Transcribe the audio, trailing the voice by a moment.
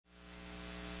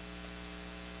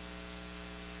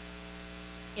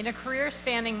In a career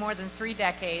spanning more than 3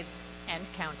 decades and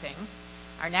counting,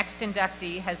 our next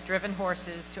inductee has driven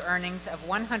horses to earnings of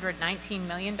 $119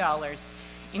 million,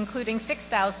 including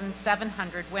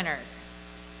 6,700 winners.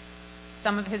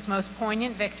 Some of his most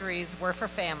poignant victories were for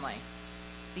family.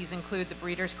 These include the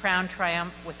Breeders' Crown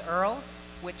Triumph with Earl,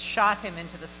 which shot him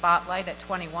into the spotlight at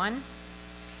 21,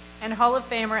 and Hall of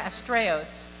Famer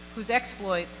Astraeus, whose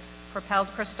exploits propelled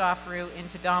Christoforou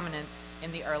into dominance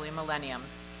in the early millennium.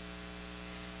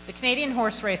 The Canadian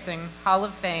Horse Racing Hall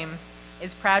of Fame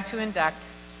is proud to induct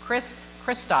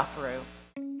Christoforou.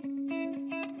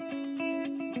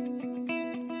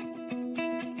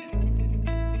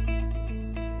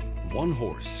 One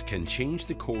horse can change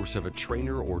the course of a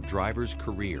trainer or driver's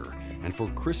career, and for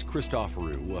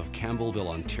Christoforou of Campbellville,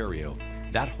 Ontario,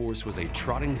 that horse was a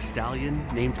trotting stallion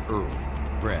named Earl,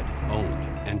 bred, owned,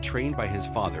 and trained by his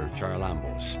father,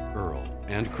 Charalambos. Earl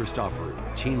and Christoforou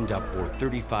teamed up for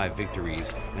 35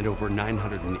 victories and over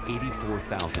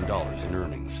 $984,000 in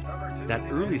earnings. That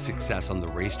early success on the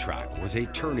racetrack was a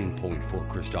turning point for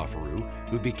Christoforou,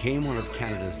 who became one of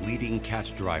Canada's leading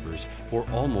catch drivers for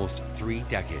almost 3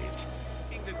 decades.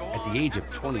 At the age of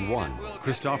 21,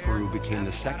 Christoforou became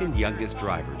the second youngest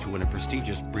driver to win a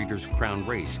prestigious Breeders' Crown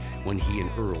race when he and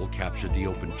Earl captured the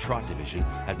Open Trot division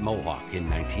at Mohawk in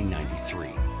 1993.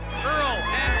 Earl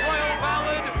and Royal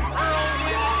Ballad. Earl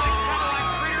wins the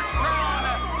Cadillac Breeders' Crown.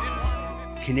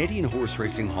 Canadian Horse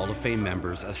Racing Hall of Fame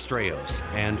members Astraeus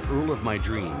and Earl of My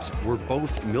Dreams were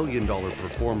both million-dollar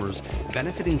performers,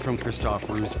 benefiting from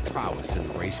Christoforou's prowess in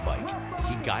the race bike.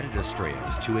 He guided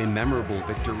Astraeus to a memorable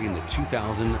victory in the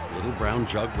 2000 Little Brown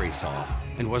Jug race-off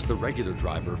and was the regular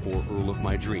driver for Earl of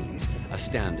My Dreams, a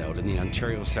standout in the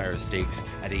Ontario Sire Stakes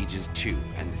at ages 2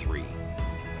 and 3.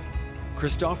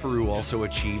 Christoforou also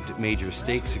achieved major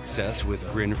stake success with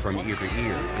Grin from Ear to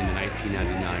Ear in the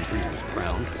 1999 Breeders'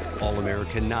 Crown,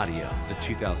 All-American Nadia, the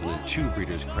 2002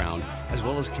 Breeders' Crown, as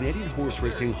well as Canadian Horse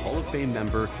Racing Hall of Fame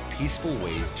member Peaceful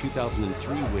Way's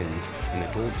 2003 wins in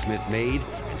the Goldsmith Maid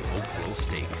and Oakville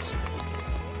Stakes.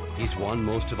 He's won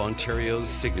most of Ontario's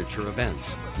signature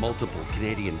events, multiple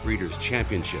Canadian Breeders'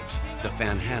 Championships, the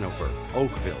Fan Hanover,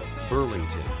 Oakville,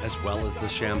 Burlington, as well as the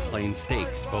Champlain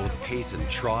Stakes, both pace and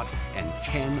trot, and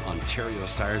 10 Ontario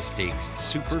Sire Stakes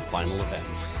super final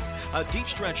events. A deep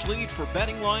stretch lead for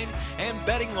Betting Line, and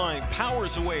Betting Line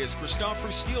powers away as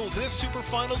Christoforou steals this super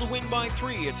final to win by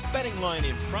 3. It's Betting Line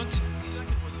in front.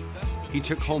 Second was Investment. He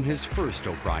took home his first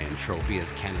O'Brien Trophy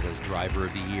as Canada's Driver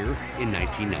of the Year in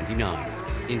 1999.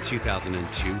 In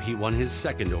 2002, he won his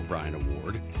second O'Brien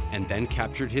Award and then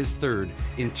captured his third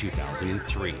in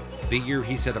 2003, the year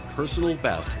he set a personal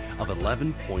best of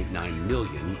 $11.9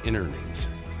 million in earnings.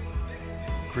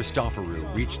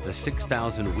 Christoforou reached the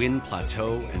 6,000 win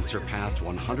plateau and surpassed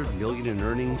 $100 million in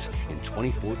earnings in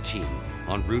 2014,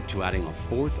 en route to adding a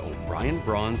 4th O'Brien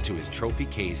Bronze to his trophy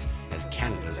case as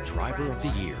Canada's Driver of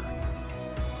the Year.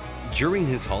 During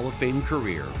his Hall of Fame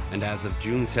career, and as of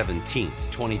June 17,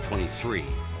 2023,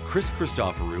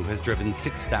 Christoforou has driven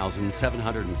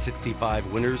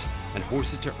 6,765 winners and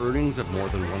horses to earnings of more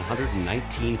than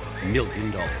 $119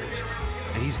 million.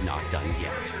 And he's not done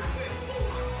yet.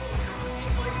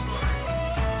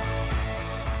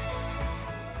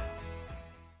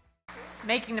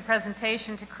 Making the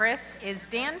presentation to Chris is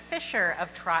Dan Fisher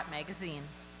of Trot Magazine.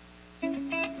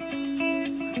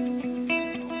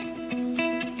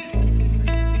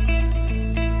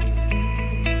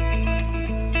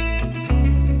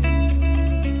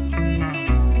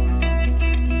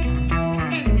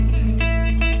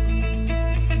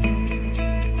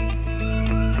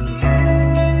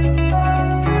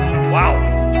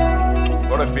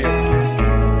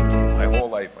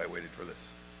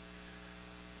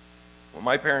 When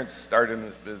my parents started in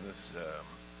this business,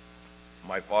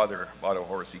 my father bought a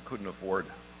horse. He couldn't afford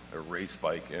a race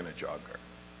bike and a jog cart.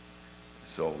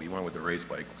 So he went with the race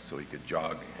bike so he could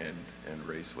jog and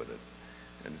race with it.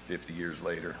 And 50 years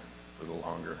later, a little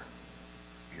longer,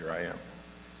 here I am.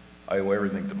 I owe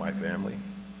everything to my family.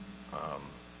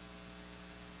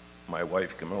 My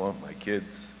wife, Camilla, my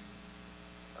kids.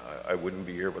 I wouldn't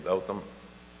be here without them.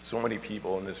 So many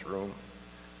people in this room,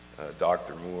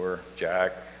 Dr. Moore,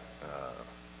 Jack,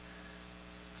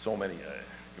 so many.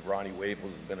 Ronnie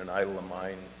Waples has been an idol of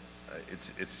mine.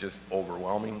 It's just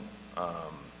overwhelming.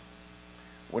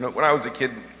 When I was a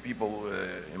kid, people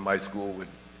in my school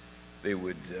they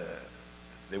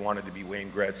wanted to be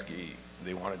Wayne Gretzky.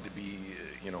 They wanted to be,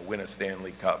 win a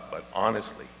Stanley Cup. But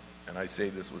honestly, and I say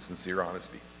this with sincere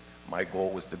honesty, my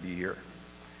goal was to be here.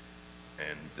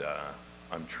 And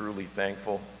I'm truly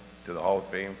thankful to the Hall of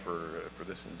Fame for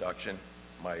this induction.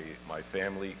 My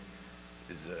family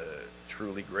is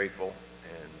truly grateful,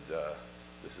 and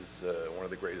this is one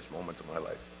of the greatest moments of my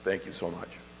life. Thank you so much.